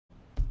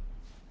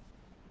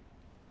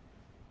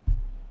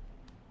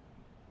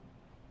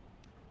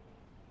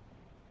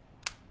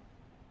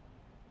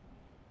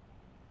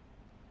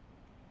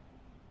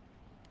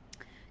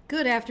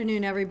Good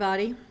afternoon,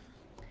 everybody.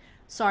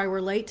 Sorry we're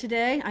late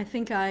today. I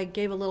think I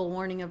gave a little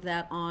warning of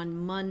that on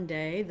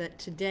Monday, that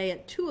today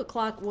at 2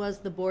 o'clock was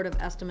the Board of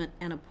Estimate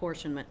and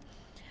Apportionment.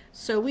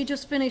 So we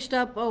just finished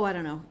up, I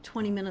don't know,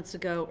 20 minutes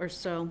ago or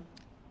so.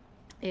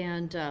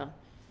 And so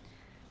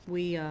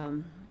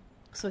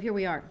here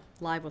we are,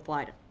 live with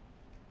Lyda.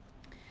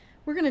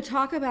 We're going to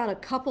talk about a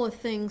couple of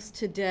things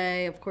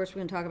today. Of course, we're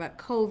going to talk about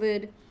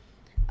COVID.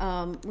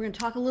 We're going to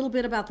talk a little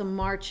bit about the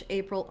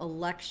March-April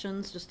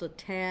elections, just a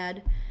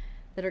tad,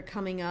 that are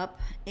coming up.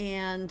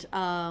 And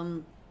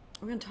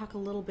we're going to talk a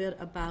little bit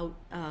about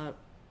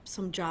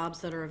some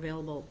jobs that are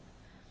available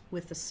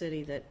with the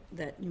city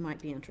that you might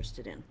be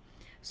interested in.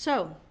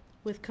 So,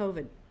 with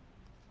COVID,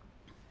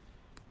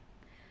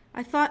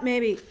 I thought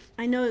maybe,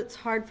 I know it's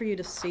hard for you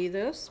to see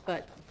this,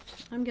 but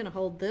I'm going to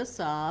hold this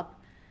up.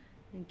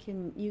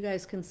 And you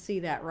guys can see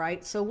that,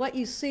 right? So what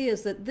you see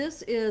is that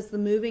this is the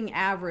moving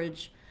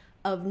average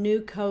of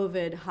new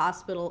COVID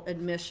hospital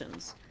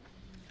admissions.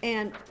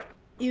 And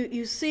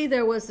you see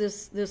there was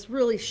this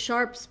really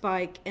sharp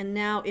spike, and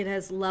now it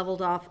has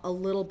leveled off a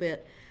little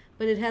bit,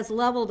 but it has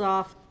leveled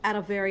off at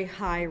a very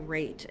high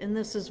rate. And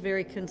this is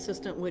very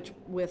consistent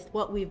with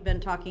what we've been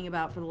talking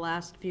about for the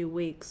last few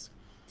weeks.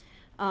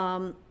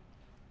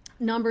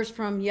 Numbers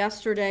from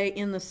yesterday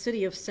in the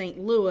city of St.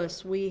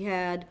 Louis, we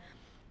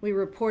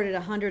reported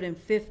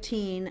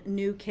 115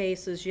 new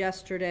cases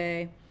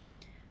yesterday,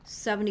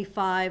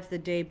 75 the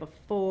day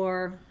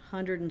before,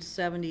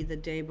 170 the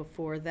day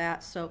before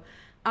that. So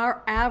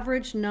our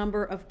average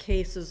number of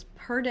cases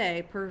per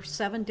day, per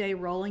 7-day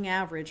rolling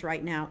average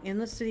right now in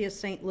the city of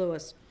St.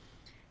 Louis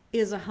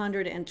is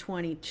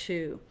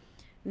 122.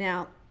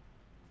 Now,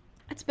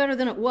 that's better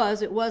than it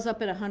was. It was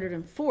up at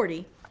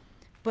 140,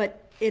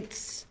 but it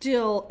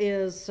still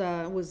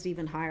was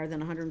even higher than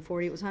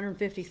 140. It was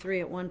 153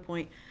 at one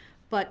point,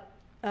 but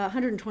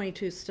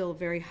 122 is still a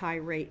very high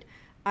rate.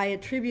 I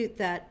attribute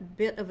that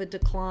bit of a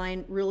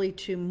decline really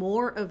to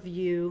more of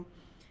you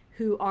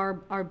who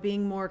are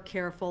being more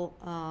careful,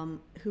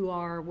 who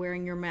are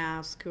wearing your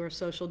mask, who are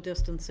social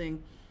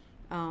distancing,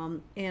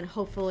 and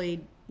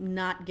hopefully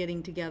not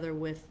getting together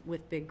with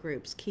big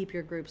groups. Keep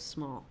your groups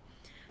small.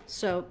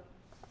 So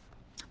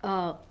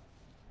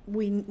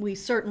we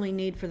certainly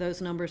need for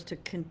those numbers to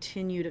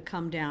continue to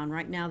come down.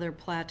 Right now they're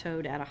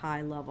plateaued at a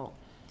high level.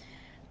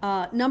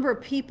 Number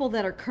of people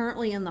that are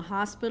currently in the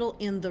hospital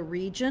in the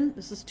region,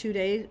 this is 2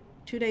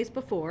 days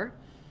before,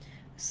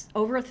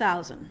 over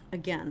 1,000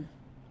 again.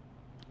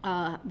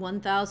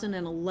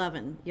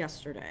 1,011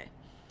 yesterday.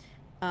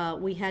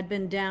 We had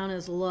been down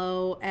as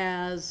low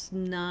as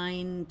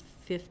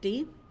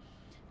 950,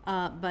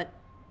 but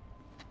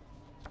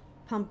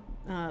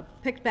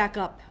picked back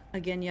up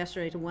again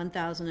yesterday to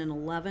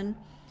 1,011.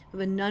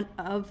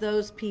 Of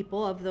those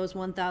people, of those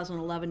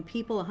 1,011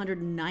 people,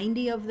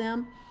 190 of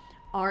them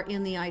are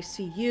in the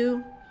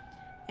ICU,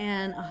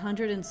 and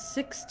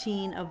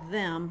 116 of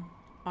them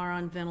are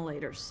on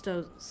ventilators.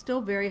 So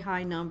still very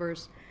high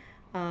numbers.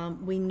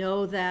 We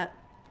know that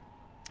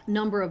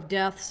number of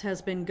deaths has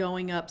been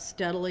going up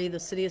steadily. The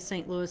city of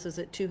St. Louis is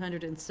at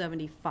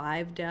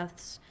 275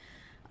 deaths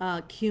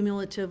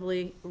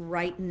cumulatively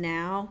right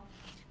now.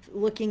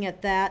 Looking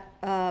at that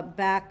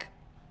back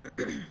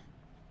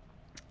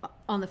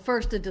on the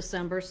 1st of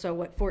December, so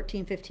what,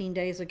 14, 15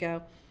 days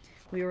ago,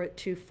 we were at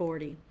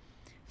 240.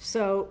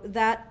 So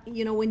that,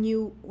 you know, when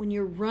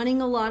you're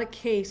running a lot of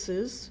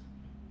cases,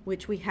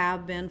 which we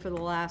have been for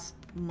the last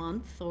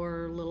month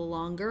or a little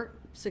longer,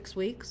 6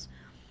 weeks,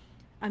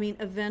 I mean,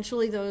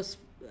 eventually those,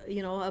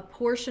 you know, a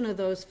portion of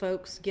those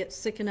folks get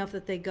sick enough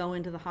that they go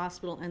into the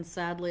hospital, and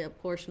sadly a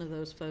portion of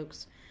those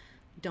folks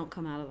don't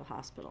come out of the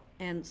hospital.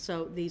 And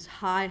so these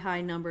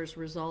high numbers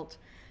result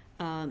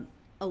a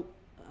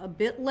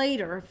bit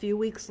later, a few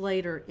weeks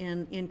later,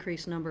 in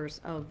increased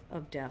numbers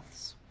of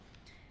deaths.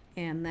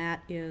 And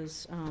that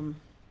is,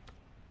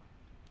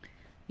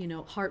 you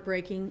know,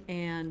 heartbreaking.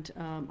 And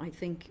I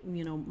think,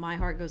 you know, my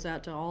heart goes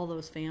out to all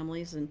those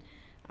families. And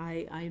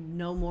I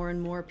know more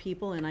and more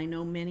people, and I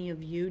know many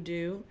of you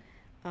do,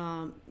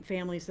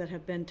 families that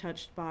have been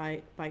touched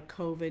by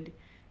COVID,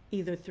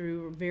 either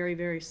through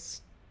very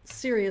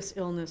serious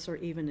illness or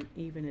even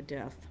a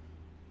death.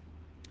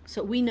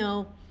 So we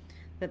know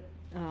that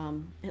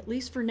at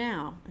least for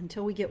now,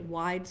 until we get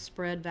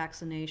widespread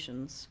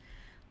vaccinations,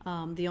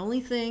 the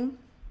only thing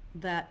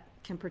that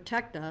can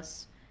protect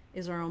us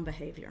is our own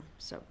behavior.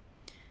 So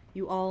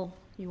you all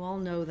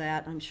know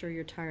that. I'm sure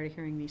you're tired of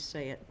hearing me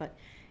say it, but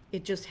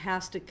it just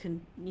has to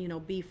you know,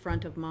 be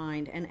front of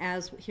mind. And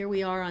as here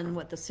we are on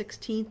what, the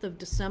 16th of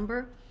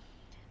December,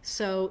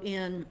 so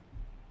in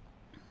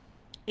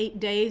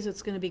 8 days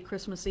it's going to be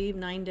Christmas Eve.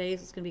 9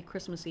 days it's going to be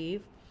Christmas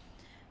Eve,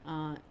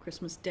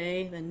 Christmas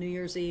Day, then New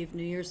Year's Eve,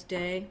 New Year's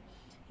Day,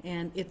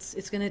 and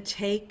it's going to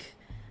take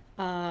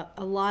a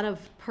lot of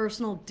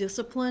personal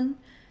discipline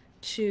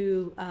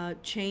to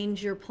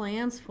change your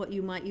plans, what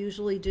you might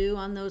usually do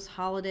on those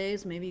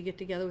holidays. Maybe you get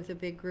together with a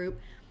big group,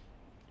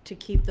 to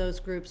keep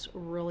those groups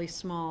really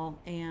small,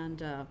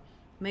 and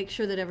make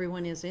sure that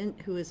everyone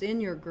who is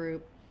in your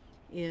group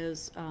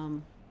is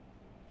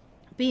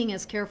being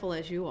as careful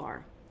as you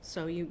are.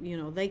 So you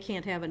know, they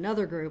can't have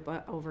another group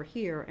over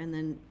here and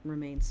then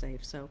remain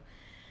safe. So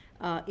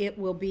it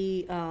will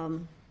be,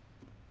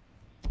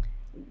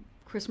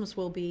 Christmas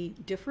will be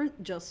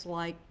different, just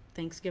like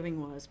Thanksgiving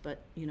was,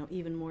 but you know,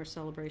 even more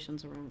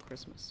celebrations around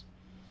Christmas.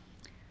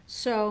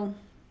 So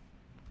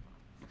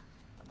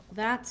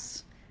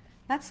that's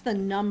the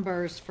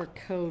numbers for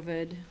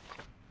COVID.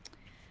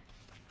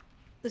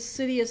 The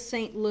city of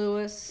St.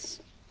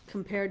 Louis,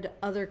 compared to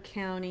other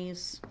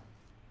counties,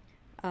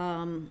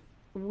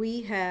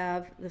 we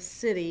have the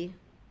city,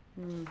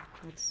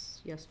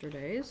 that's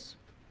yesterday's,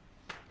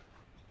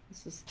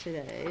 this is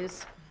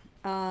today's,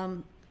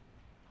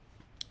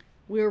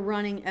 we're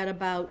running at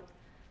about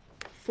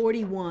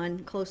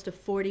 41, close to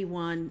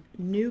 41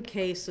 new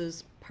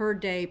cases per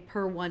day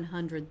per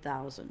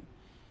 100,000.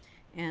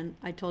 And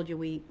I told you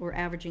we were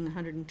averaging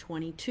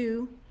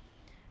 122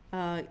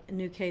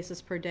 new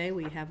cases per day.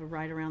 We have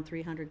right around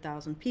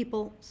 300,000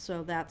 people,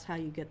 so that's how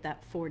you get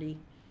that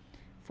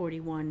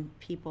 41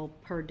 people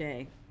per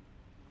day.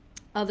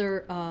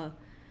 Other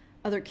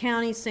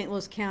counties, St.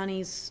 Louis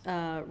County's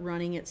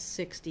running at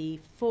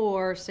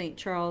 64, St.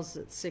 Charles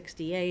at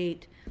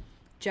 68,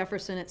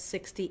 Jefferson at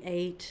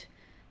 68,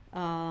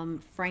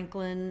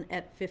 Franklin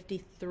at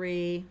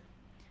 53.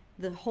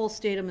 The whole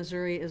state of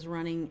Missouri is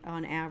running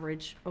on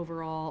average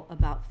overall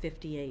about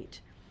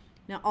 58.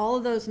 Now all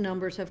of those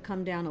numbers have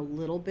come down a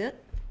little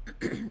bit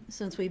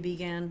since we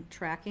began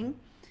tracking.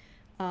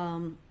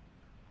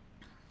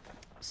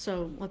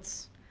 So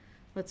let's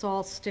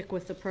all stick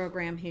with the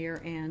program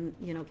here and,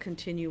 you know,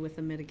 continue with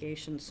the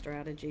mitigation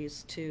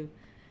strategies to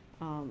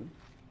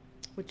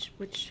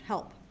which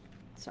help.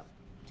 So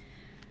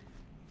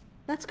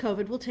that's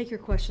COVID. We'll take your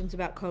questions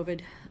about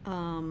COVID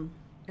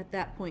at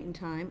that point in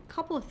time. A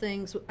couple of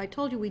things. I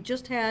told you we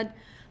just had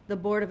the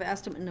Board of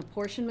Estimate and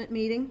Apportionment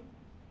meeting,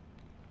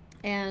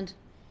 and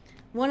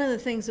one of the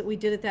things that we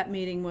did at that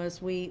meeting was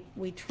we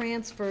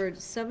transferred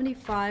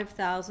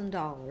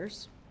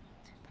 $75,000.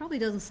 Probably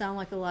doesn't sound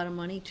like a lot of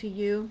money to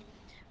you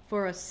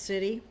for a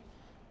city,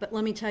 but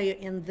let me tell you,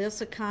 in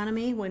this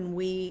economy, when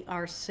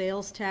our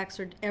sales tax,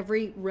 or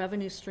every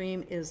revenue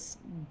stream is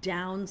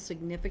down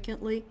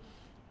significantly,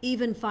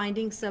 even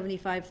finding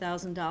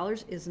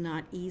 $75,000 is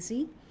not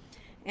easy.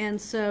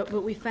 And so,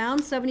 but we found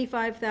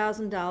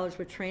 $75,000.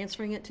 We're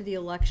transferring it to the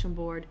election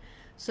board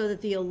so that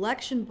the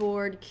election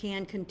board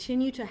can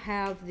continue to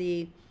have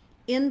the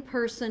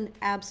in-person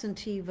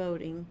absentee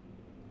voting,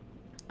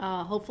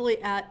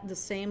 hopefully at the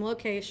same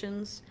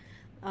locations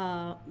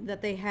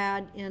that they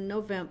had in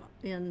November,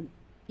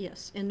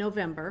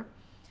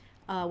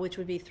 which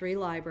would be 3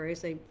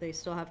 libraries. They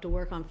still have to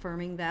work on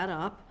firming that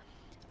up.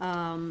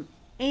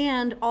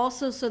 And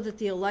also so that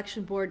the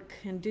election board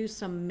can do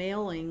some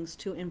mailings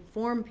to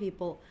inform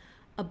people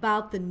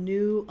about the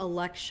new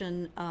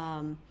election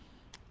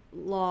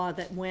law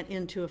that went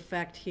into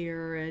effect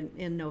here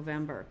in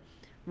November,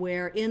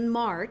 where in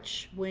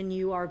March, when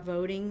you are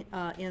voting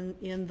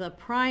in the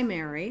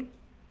primary,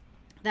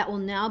 that will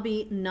now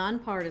be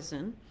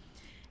nonpartisan,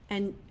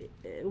 and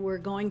we're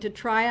going to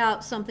try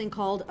out something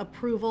called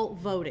approval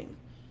voting.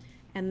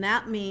 And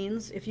that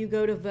means if you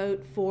go to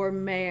vote for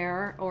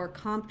mayor or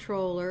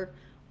comptroller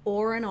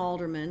or an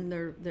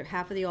alderman,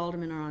 half of the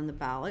aldermen are on the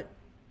ballot,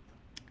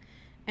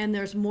 and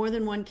there's more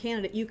than one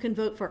candidate, you can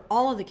vote for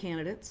all of the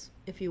candidates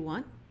if you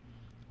want,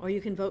 or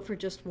you can vote for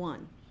just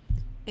one.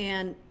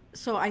 And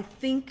so I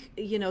think,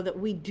 you know, that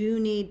we do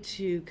need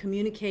to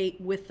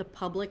communicate with the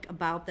public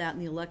about that,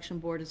 and the election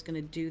board is going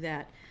to do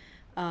that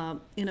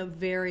in a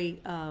very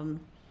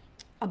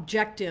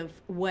objective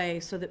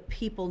way so that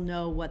people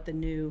know what the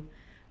new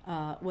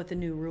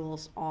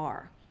rules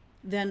are.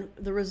 Then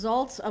the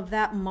results of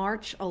that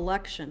March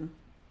election,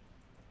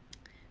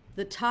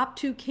 the top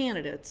 2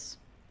 candidates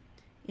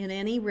in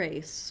any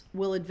race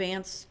will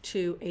advance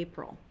to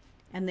April,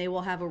 and they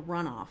will have a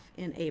runoff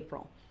in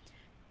April.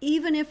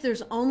 Even if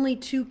there's only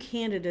 2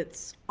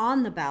 candidates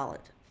on the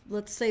ballot,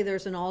 let's say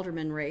there's an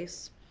alderman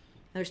race,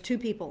 there's 2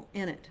 people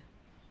in it.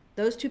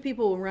 Those 2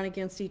 people will run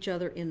against each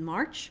other in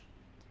March.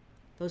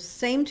 Those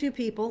same 2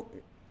 people,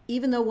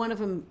 even though one of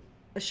them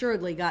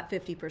assuredly got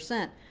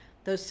 50%,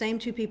 those same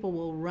 2 people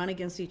will run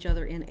against each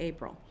other in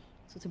April.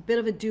 So it's a bit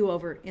of a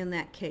do-over in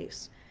that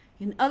case.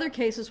 In other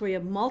cases where you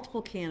have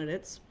multiple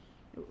candidates,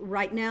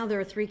 right now there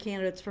are 3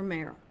 candidates for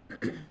mayor.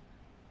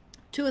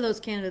 2 of those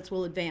candidates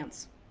will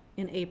advance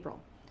in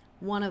April.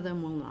 1 of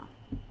them will not.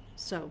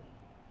 So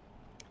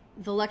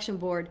the election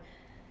board,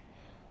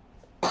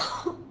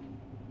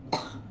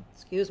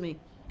 excuse me,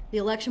 the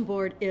election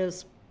board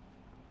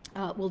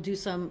will do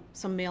some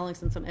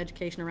mailings and some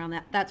education around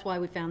that. That's why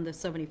we found the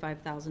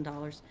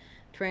 $75,000,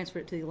 transferred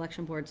it to the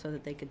election board so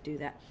that they could do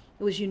that.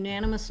 It was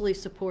unanimously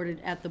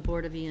supported at the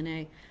Board of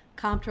E&A.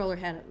 Comptroller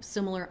had a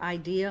similar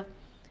idea.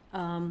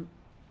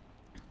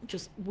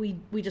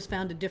 We just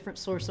found a different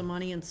source of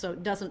money, and so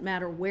it doesn't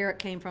matter where it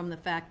came from. The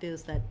fact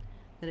is that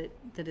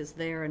it is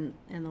there, and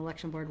the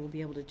election board will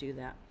be able to do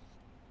that.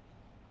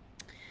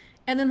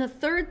 And then the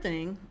third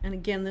thing, and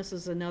again, this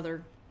is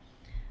another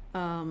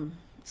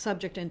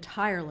subject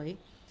entirely,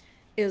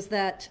 is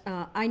that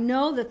I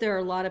know that there are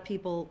a lot of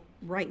people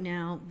right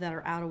now that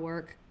are out of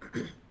work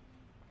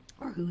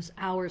or whose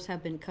hours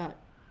have been cut.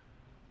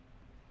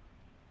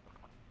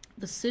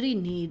 The city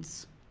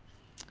needs,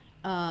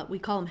 we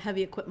call them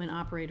heavy equipment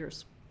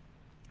operators.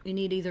 We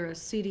need either a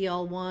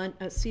CDL1,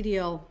 a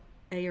CDL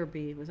A or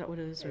B, was that what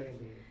it is? Or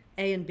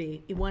A and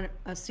B. You want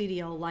a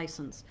CDL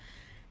license.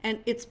 And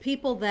it's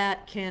people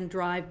that can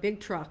drive big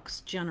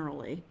trucks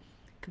generally.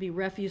 Could be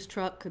refuse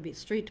truck, could be a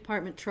street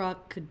department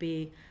truck, could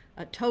be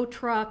a tow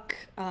truck,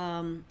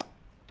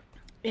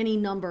 any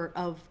number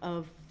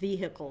of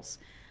vehicles.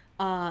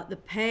 The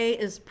pay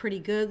is pretty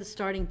good. The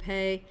starting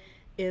pay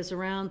is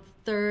around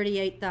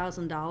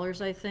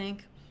 $38,000, I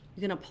think.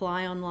 You can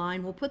apply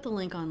online. We'll put the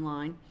link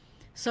online.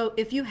 So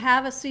if you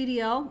have a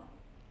CDL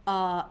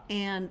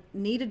and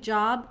need a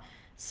job,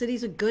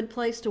 city's a good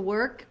place to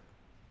work.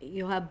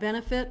 You'll have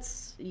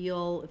benefits.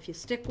 If you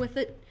stick with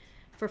it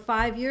for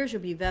 5 years,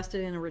 you'll be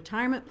vested in a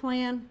retirement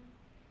plan.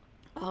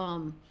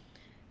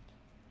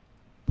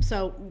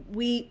 So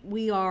we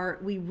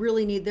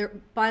really need there.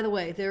 By the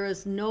way, there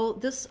is no.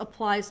 This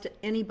applies to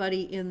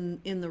anybody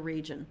in the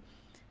region.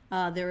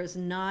 There is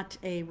not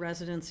a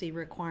residency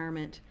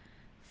requirement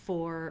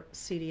for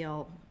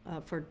CDL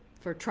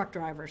for truck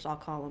drivers. I'll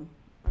call them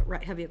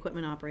heavy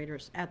equipment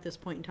operators at this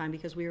point in time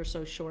because we are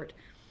so short.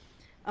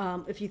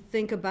 If you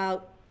think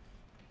about,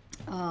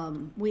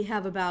 we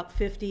have about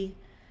 50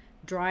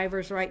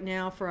 drivers right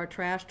now for our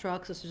trash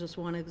trucks. This is just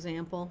one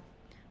example.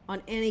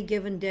 On any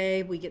given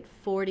day, we get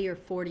 40 or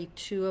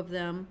 42 of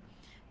them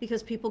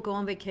because people go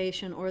on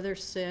vacation or they're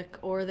sick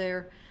or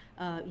they're,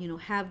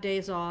 have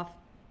days off.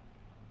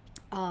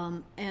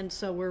 And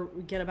so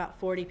we get about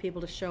 40 people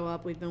to show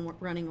up. We've been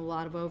running a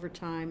lot of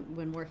overtime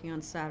when working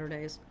on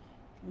Saturdays.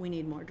 We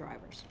need more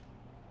drivers.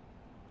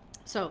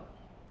 So,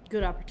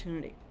 good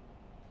opportunity.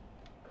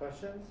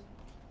 Questions?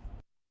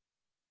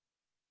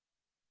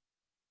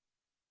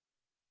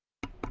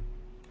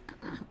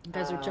 You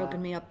guys are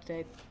choking me up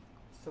today.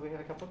 So we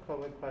have a couple of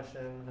COVID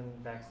questions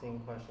and vaccine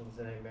questions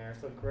today, Mayor.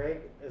 So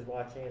Greg is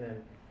watching,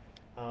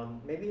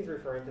 and maybe he's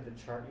referring to the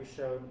chart you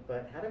showed,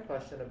 but had a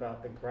question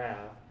about the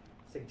graph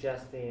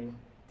suggesting,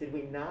 did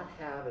we not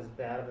have as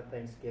bad of a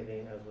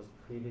Thanksgiving as was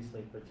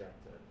previously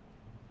projected?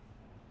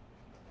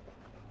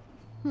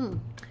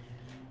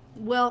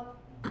 Well,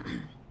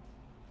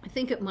 I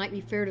think it might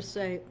be fair to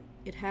say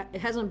it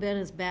hasn't been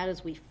as bad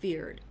as we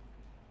feared.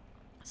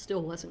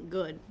 Still wasn't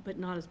good, but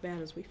not as bad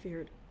as we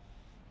feared.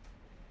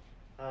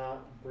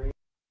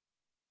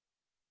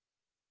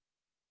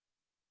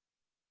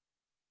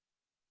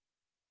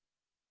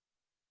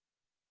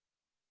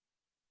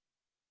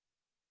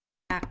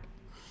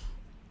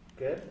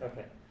 Good?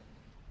 Okay.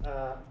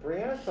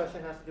 Brianna's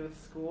question has to do with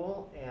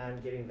school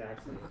and getting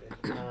vaccinated.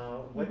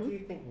 What do you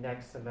think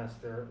next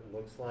semester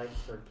looks like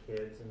for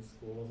kids in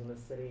schools in the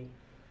city?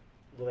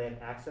 Will they have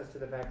access to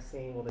the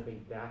vaccine? Will they be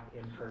back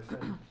in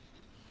person?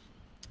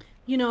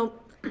 Let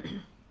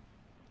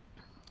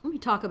me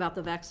talk about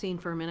the vaccine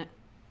for a minute.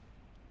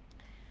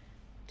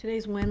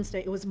 Today's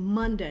Wednesday. It was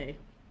Monday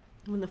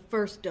when the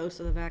first dose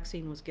of the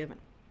vaccine was given.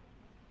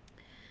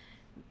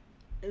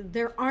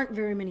 There aren't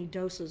very many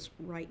doses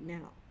right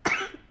now.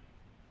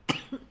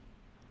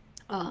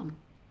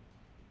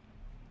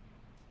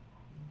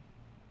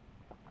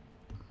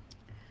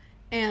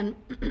 And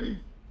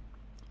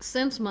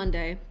since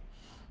Monday,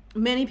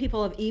 many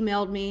people have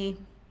emailed me,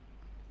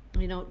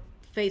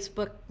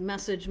 Facebook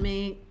messaged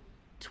me,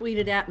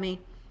 tweeted at me,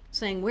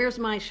 saying, "Where's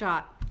my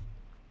shot?"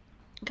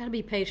 Got to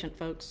be patient,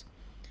 folks.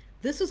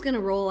 This is going to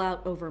roll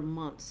out over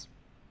months.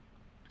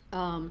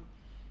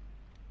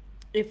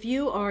 If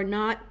you are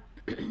not,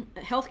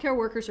 healthcare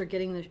workers are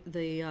getting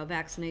the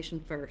vaccination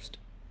first.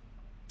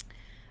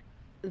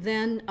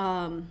 Then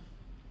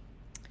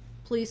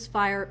police,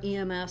 fire,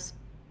 EMS,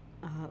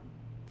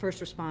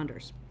 first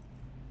responders.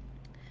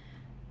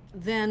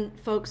 Then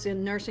folks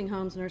in nursing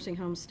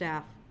homes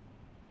staff.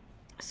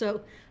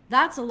 So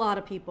that's a lot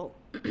of people.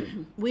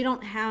 We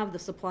don't have the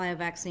supply of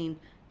vaccine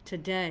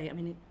today. I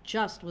mean, it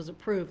just was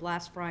approved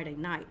last Friday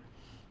night.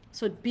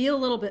 So be a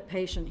little bit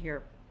patient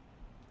here.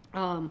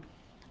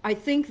 I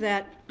think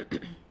that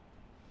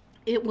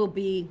it will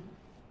be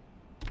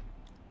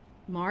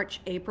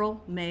March,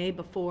 April, May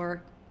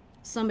before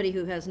somebody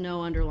who has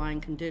no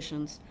underlying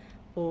conditions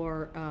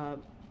or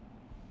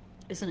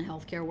isn't a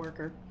healthcare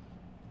worker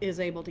is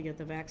able to get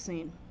the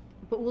vaccine.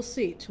 But we'll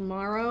see.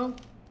 Tomorrow's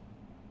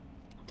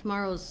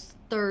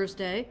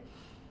Thursday,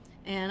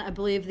 and I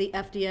believe the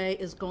FDA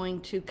is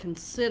going to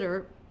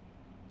consider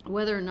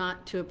whether or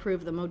not to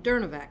approve the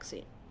Moderna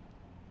vaccine.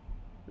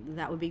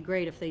 That would be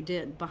great if they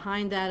did.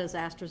 Behind that is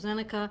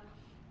AstraZeneca,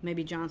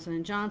 maybe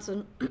Johnson &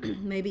 Johnson,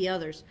 maybe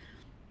others.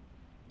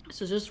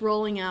 So just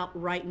rolling out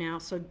right now.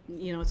 So,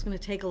 it's going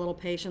to take a little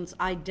patience.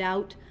 I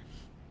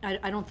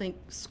don't think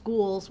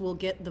schools will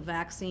get the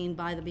vaccine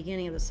by the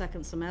beginning of the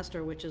second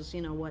semester, which is,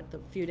 the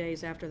few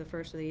days after the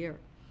first of the year.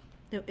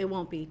 It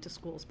won't be to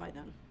schools by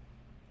then.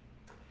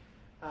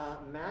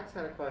 Max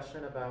had a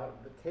question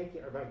about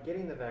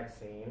getting the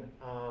vaccine.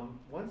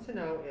 Wants to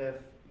know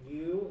if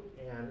you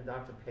and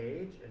Dr.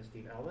 Page and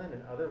Steve Ellman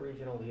and other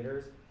regional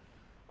leaders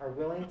are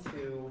willing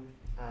to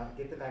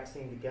get the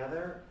vaccine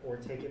together or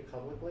take it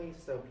publicly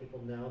so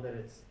people know that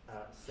it's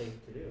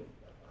safe to do.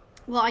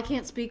 Well, I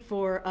can't speak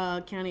for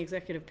County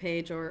Executive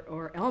Page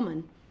or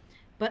Ellman,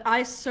 but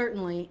I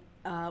certainly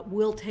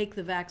will take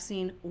the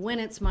vaccine when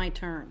it's my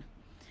turn.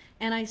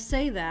 And I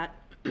say that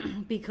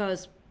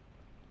because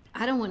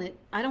I don't want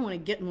to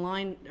get in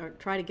line or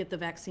try to get the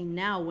vaccine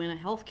now when a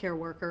healthcare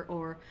worker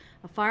or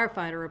a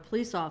firefighter or a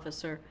police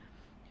officer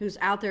who's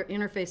out there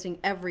interfacing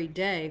every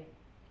day,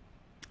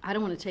 I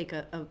don't want to take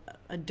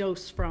a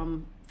dose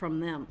from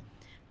them.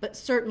 But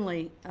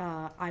certainly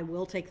I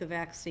will take the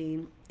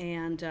vaccine,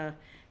 and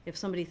if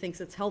somebody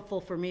thinks it's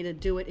helpful for me to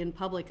do it in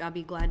public, I'll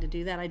be glad to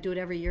do that. I do it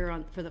every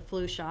year for the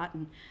flu shot,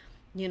 and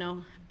you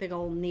know, big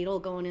old needle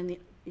going in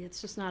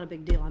it's just not a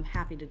big deal. I'm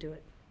happy to do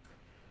it.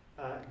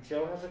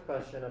 Joe has a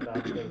question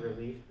about the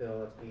relief bill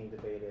that's being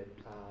debated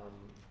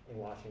in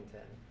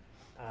Washington.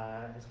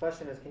 His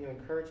question is, can you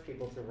encourage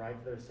people to write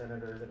to their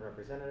senators and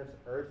representatives,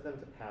 urge them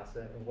to pass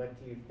it, and what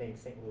do you think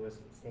St. Louis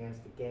stands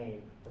to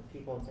gain, or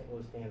people in St.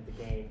 Louis stand to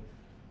gain,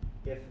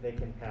 if they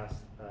can pass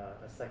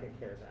a second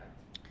CARES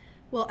Act?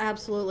 Well,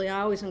 absolutely.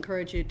 I always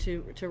encourage you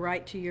to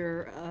write to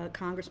your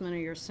congressmen or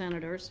your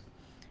senators,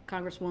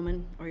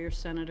 congresswoman or your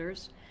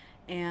senators,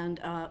 and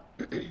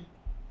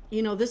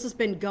you know, this has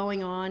been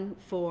going on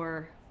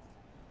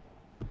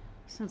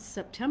since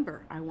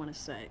September, I want to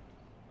say.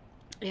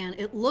 And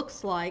it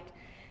looks like,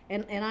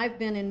 and I've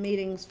been in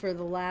meetings for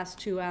the last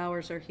 2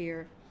 hours or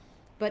here,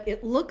 but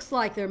it looks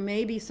like there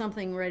may be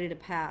something ready to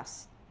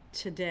pass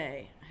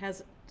today.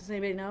 Does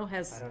anybody know? I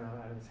don't know.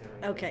 I haven't seen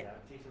anything Okay.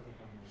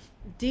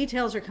 yet.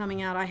 Details are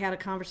coming out. I had a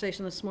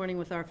conversation this morning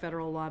with our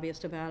federal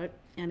lobbyist about it,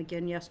 and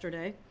again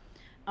yesterday.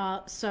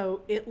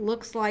 So it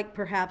looks like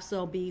perhaps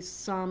there'll be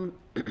some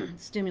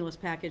stimulus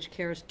package,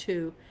 CARES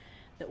 2,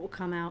 that will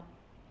come out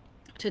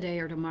today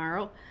or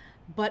tomorrow.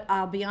 But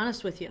I'll be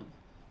honest with you,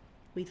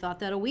 we thought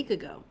that a week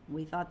ago.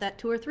 We thought that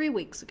 2 or 3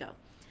 weeks ago.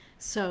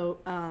 So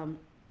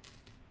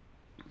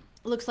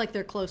it looks like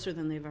they're closer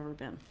than they've ever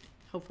been.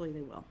 Hopefully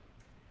they will.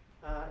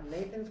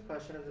 Nathan's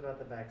question is about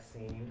the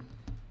vaccine.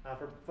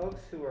 For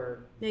folks who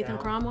are Nathan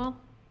down, Cromwell?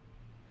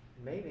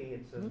 maybe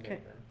it says Okay.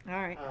 Nathan.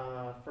 All right.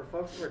 For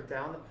folks who are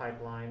down the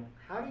pipeline,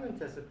 how do you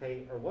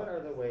anticipate, or what are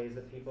the ways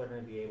that people are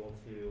going to be able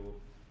to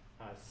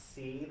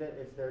see that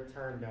it's their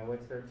turn, know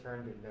it's their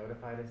turn, get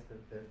notified it's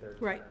their turn?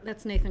 Right,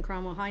 that's Nathan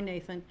Cromwell. Hi,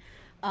 Nathan.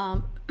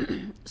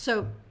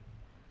 So,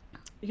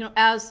 you know,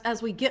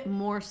 as we get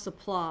more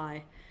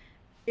supply,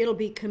 it'll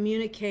be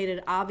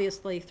communicated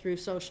obviously through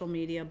social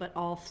media, but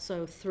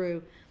also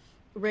through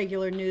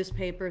regular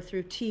newspaper,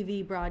 through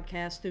TV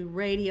broadcast, through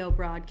radio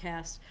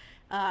broadcast.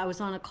 I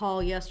was on a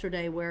call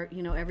yesterday where,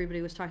 you know,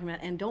 everybody was talking about,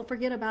 and don't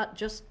forget about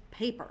just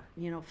paper,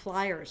 you know,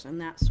 flyers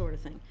and that sort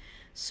of thing.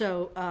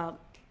 So,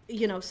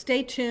 you know,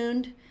 stay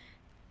tuned.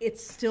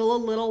 It's still a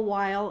little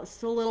while, it's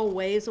still a little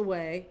ways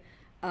away,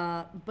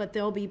 but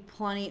there'll be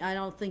plenty. I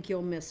don't think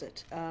you'll miss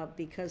it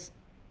because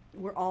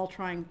we're all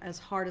trying as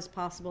hard as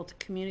possible to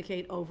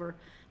communicate over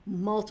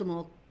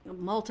multiple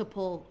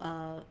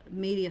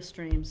media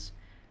streams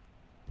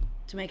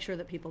to make sure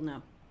that people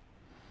know.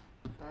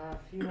 A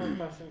few more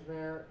questions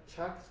there.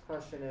 Chuck's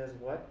question is,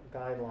 what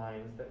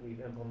guidelines that we've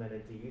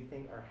implemented do you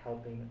think are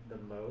helping the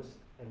most,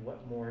 and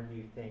what more do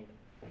you think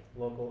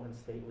local and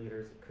state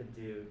leaders could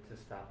do to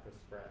stop the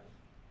spread?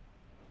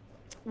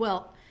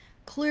 Well,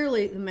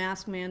 clearly the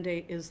mask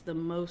mandate is the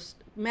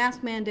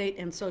mask mandate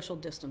and social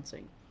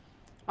distancing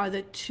are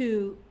the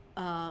two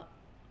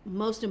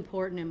most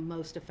important and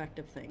most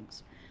effective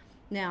things.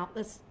 Now,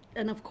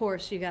 and of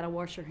course, you got to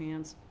wash your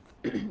hands.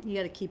 You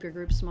got to keep your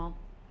group small.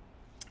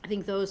 I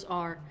think those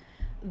are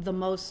the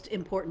most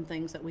important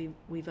things that we've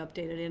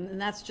updated, and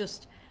that's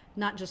just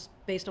not just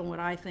based on what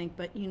I think,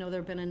 but you know, there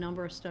have been a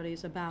number of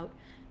studies about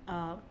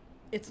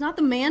it's not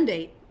the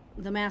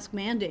mask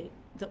mandate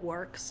that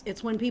works.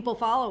 It's when people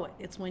follow it.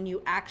 It's when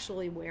you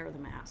actually wear the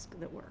mask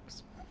that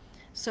works.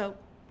 So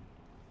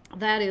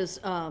that is,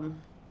 I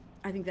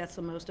think that's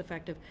the most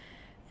effective.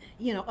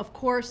 You know, of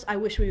course, I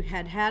wish we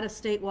had a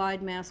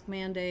statewide mask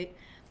mandate.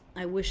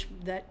 I wish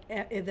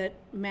that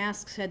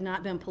masks had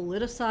not been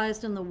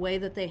politicized in the way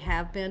that they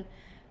have been,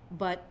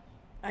 but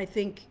I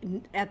think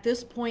at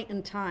this point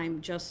in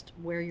time, just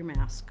wear your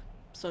mask,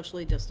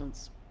 socially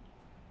distance.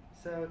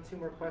 So 2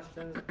 more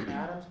questions.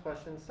 Adam's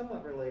question,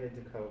 somewhat related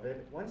to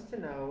COVID, wants to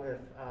know if,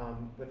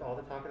 with all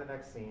the talk of the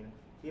vaccine,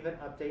 do you have an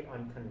update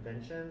on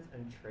conventions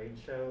and trade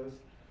shows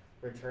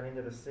returning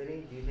to the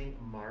city? Do you think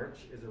March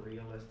is a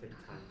realistic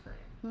time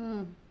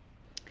frame?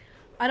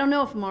 I don't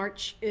know if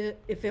March,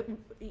 if it,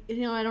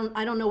 you know,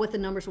 I don't know what the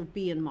numbers will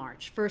be in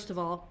March. First of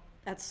all,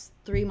 that's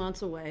 3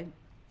 months away.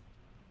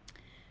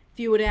 If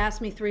you would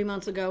ask me 3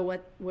 months ago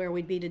where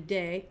we'd be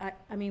today,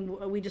 I mean,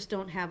 we just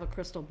don't have a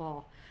crystal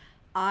ball.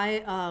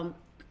 I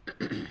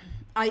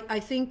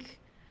think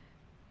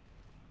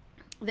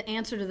the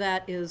answer to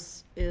that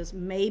is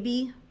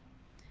maybe,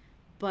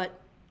 but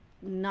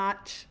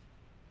not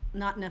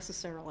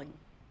necessarily.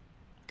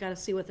 Got to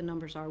see what the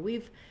numbers are.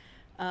 We've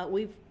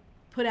we've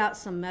put out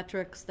some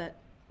metrics that,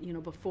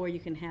 before you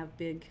can have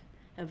big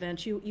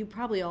events. You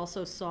probably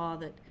also saw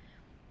that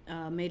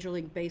Major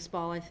League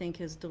Baseball, I think,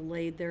 has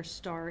delayed their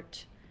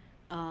start.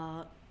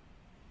 The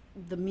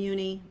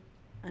Muni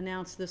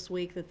announced this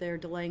week that they're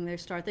delaying their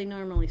start. They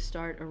normally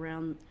start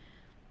around,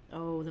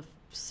 the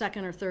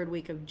second or third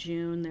week of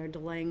June. They're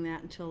delaying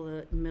that until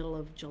the middle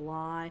of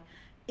July,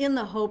 in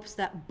the hopes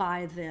that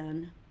by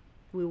then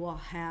we will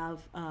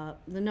have,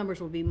 the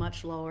numbers will be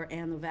much lower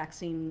and the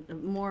vaccine,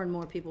 more and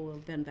more people will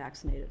have been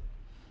vaccinated.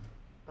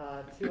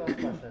 Two last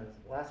questions.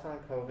 Last one on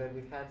COVID,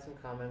 we've had some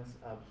comments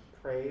of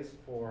praise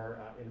for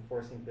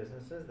enforcing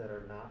businesses that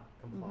are not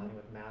complying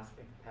with mask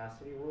and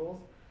capacity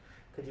rules.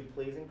 Could you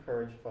please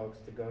encourage folks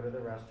to go to the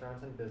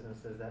restaurants and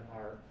businesses that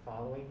are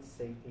following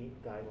safety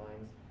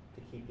guidelines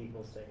to keep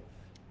people safe?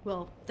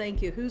 Well,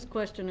 thank you. Whose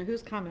question or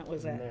whose comment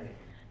was that? Many.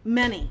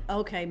 Many.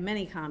 Okay,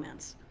 many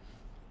comments.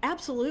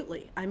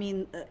 Absolutely. I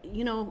mean,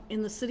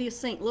 in the city of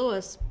St.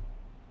 Louis,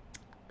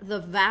 the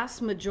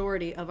vast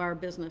majority of our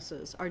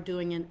businesses are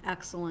doing an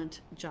excellent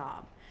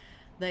job.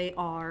 They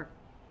are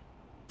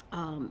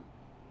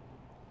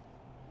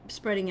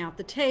spreading out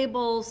the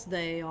tables.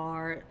 They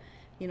are,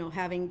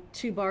 having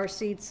 2 bar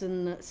seats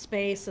in the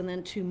space and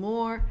then 2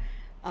 more.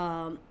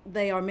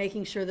 They are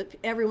making sure that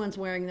everyone's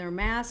wearing their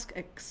mask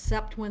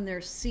except when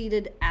they're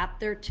seated at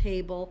their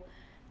table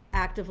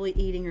actively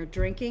eating or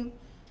drinking.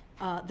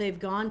 They've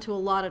gone to a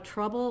lot of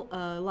trouble,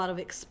 a lot of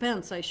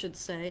expense, I should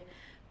say,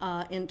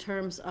 in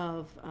terms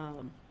of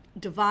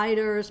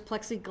dividers,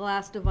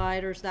 plexiglass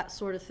dividers, that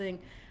sort of thing,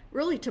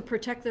 really to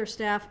protect their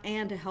staff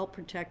and to help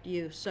protect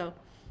you. So,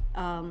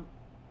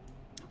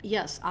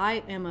 yes,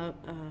 I am a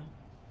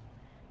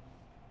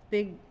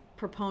big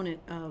proponent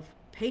of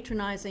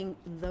patronizing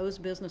those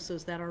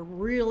businesses that are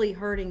really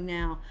hurting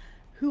now,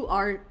 who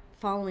are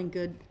following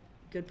good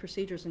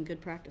procedures and good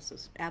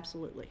practices.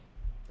 Absolutely.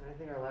 I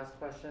think our last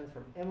question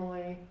from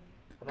Emily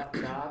about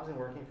jobs and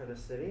working for the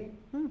city.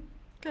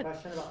 Good.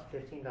 Question about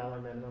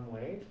 $15 minimum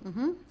wage.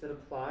 Does it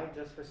apply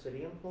just for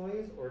city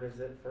employees, or does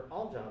it for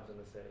all jobs in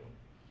the city?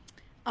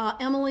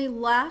 Emily,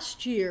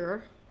 last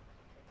year,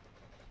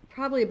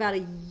 probably about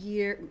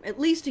at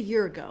least a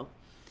year ago,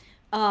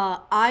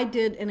 I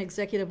did an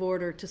executive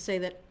order to say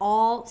that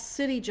all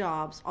city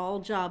jobs, all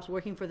jobs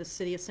working for the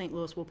city of St.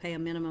 Louis will pay a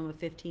minimum of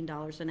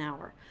 $15 an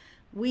hour.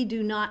 We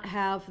do not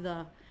have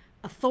the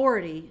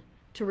authority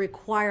to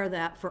require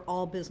that for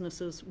all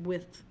businesses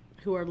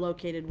who are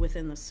located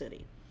within the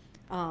city.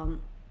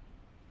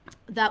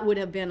 That would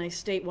have been a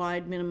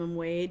statewide minimum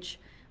wage.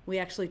 We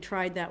actually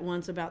tried that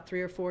once about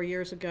 3 or 4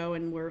 years ago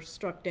and were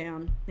struck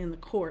down in the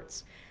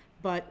courts.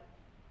 But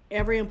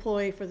every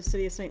employee for the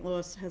city of St.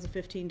 Louis has a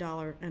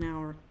 $15 an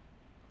hour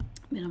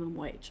minimum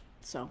wage.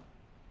 So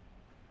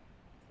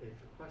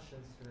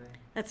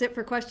that's it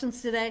for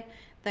questions today.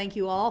 Thank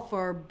you all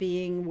for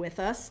being with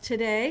us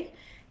today,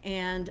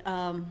 and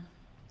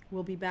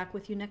we'll be back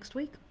with you next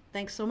week.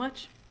 Thanks so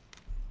much.